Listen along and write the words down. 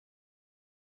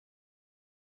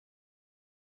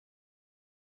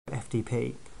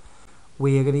FTP.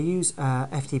 We are going to use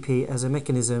FTP as a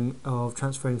mechanism of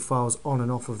transferring files on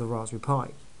and off of the Raspberry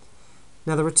Pi.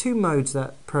 Now there are two modes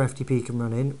that ProFTP can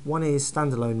run in. One is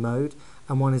standalone mode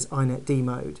and one is inetd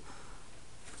mode.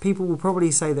 People will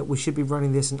probably say that we should be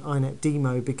running this in inetd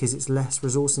mode because it's less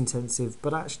resource intensive,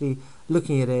 but actually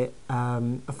looking at it,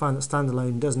 I find that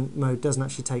standalone mode doesn't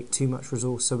actually take too much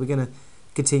resource, so we're going to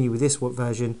continue with this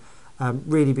version,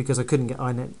 really because I couldn't get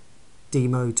inetd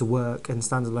mode to work and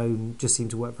standalone just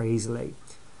seemed to work very easily.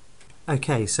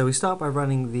 Okay, so we start by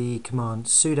running the command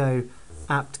sudo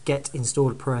apt get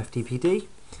installed ProFTPD,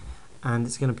 and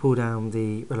it's going to pull down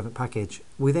the relevant package.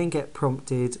 We then get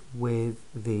prompted with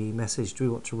the message, do we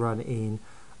want to run in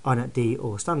inetd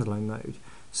or standalone mode?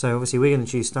 So obviously we're going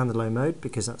to choose standalone mode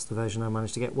because that's the version I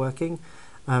managed to get working.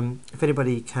 If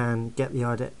anybody can get the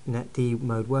inetd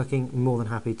mode working, I'm more than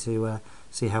happy to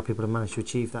see how people have managed to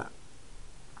achieve that.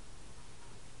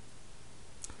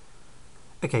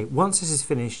 Okay, once this is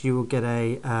finished, you will get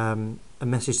a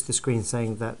message to the screen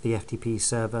saying that the FTP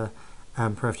server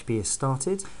ProFTP is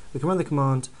started. We can run the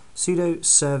command sudo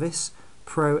service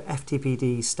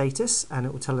ProFTPD status, and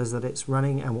it will tell us that it's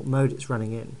running and what mode it's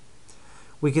running in.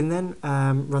 We can then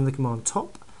run the command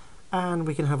top, and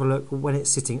we can have a look when it's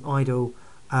sitting idle.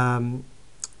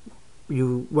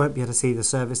 You won't be able to see the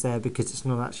service there because it's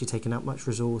not actually taking up much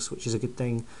resource, which is a good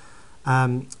thing.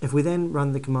 If we then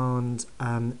run the command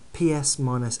ps-aux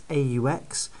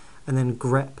and then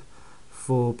grep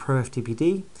for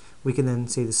ProFTPD, we can then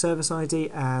see the service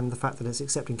ID and the fact that it's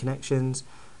accepting connections,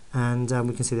 and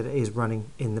we can see that it is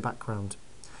running in the background.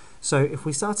 So if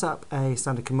we start up a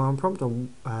standard command prompt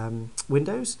on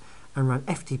Windows and run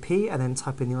FTP and then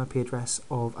type in the IP address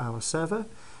of our server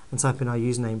and type in our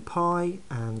username pi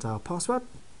and our password,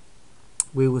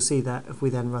 we will see that if we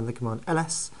then run the command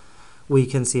ls, we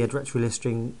can see a directory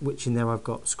listing, which in there I've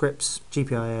got scripts,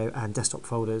 GPIO and desktop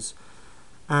folders,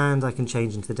 and I can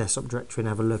change into the desktop directory and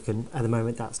have a look, and at the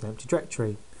moment that's an empty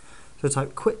directory. So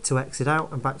type quit to exit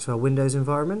out and back to our Windows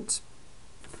environment.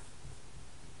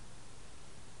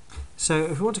 So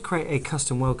if we want to create a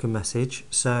custom welcome message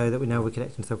so that we know we're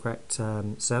connecting to the correct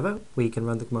server, we can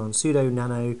run the command sudo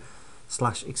nano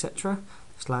 /etc/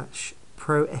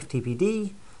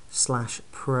 ProFTPD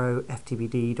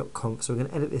 /ProFTPD.conf. So we're going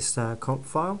to edit this conf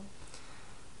file,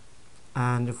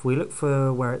 and if we look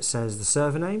for where it says the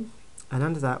server name, and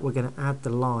under that we're going to add the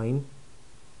line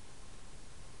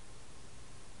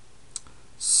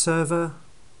server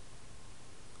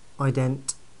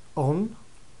ident on,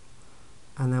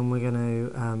 and then we're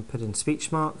going to put in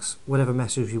speech marks, whatever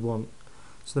message you want.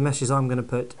 So the message I'm going to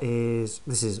put is,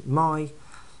 this is my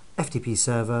FTP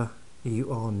server,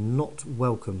 you are not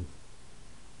welcome.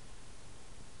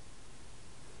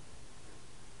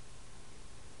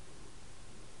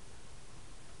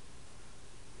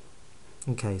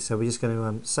 Okay, so we're just going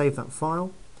to save that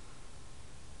file,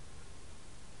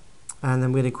 and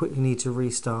then we're going to quickly need to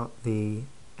restart the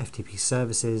FTP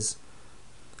services.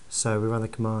 So we run the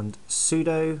command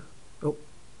sudo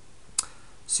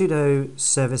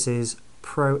services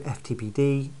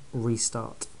ProFTPD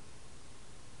restart,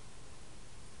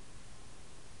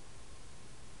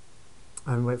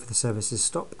 and wait for the services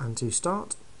stop and to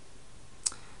start.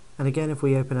 And again, if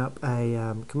we open up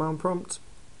a command prompt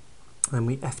and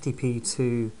we FTP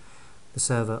to the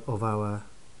server of our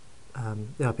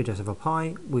the IP address of our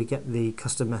Pi, we get the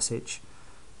custom message.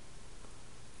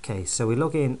 Okay, so we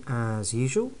log in as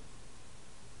usual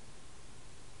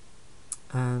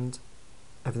and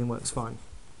everything works fine.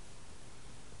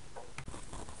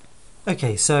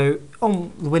 Okay, so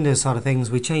on the Windows side of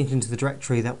things, we changed into the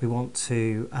directory that we want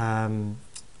to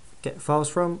get files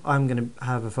from. I'm going to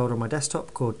have a folder on my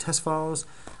desktop called test files,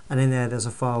 and in there there's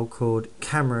a file called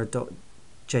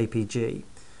camera.jpg.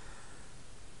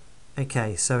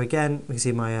 Okay, so again we can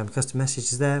see my custom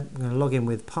messages there. I'm going to log in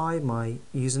with Pi, my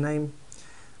username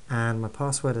and my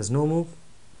password as normal.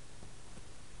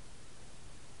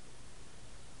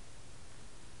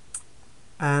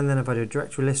 And then if I do a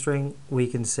directory listing, we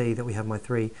can see that we have my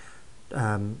three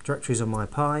directories on my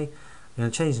Pi. I'm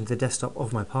going to change into the desktop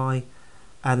of my Pi,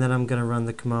 and then I'm going to run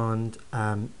the command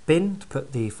bin to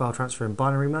put the file transfer in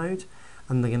binary mode,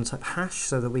 and I'm going to type hash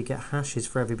so that we get hashes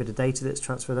for every bit of data that's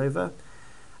transferred over.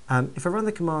 If I run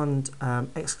the command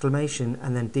exclamation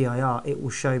and then dir, it will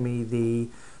show me the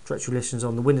directory listings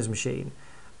on the Windows machine.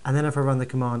 And then if I run the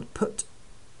command put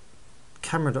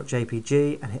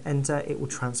camera.jpg and hit enter, it will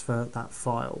transfer that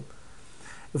file.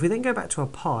 If we then go back to our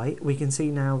Pi, we can see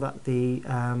now that the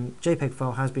JPEG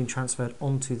file has been transferred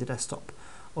onto the desktop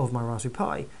of my Raspberry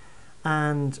Pi.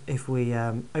 And if we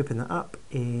open that up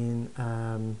in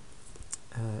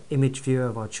image viewer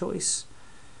of our choice,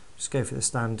 Just go for the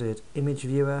standard image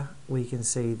viewer, we can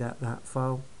see that that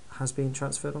file has been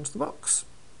transferred onto the box.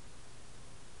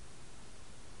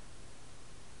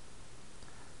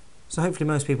 So hopefully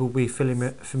most people will be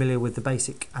familiar with the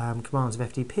basic commands of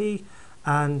FTP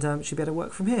and should be able to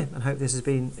work from here, and hope this has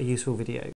been a useful video.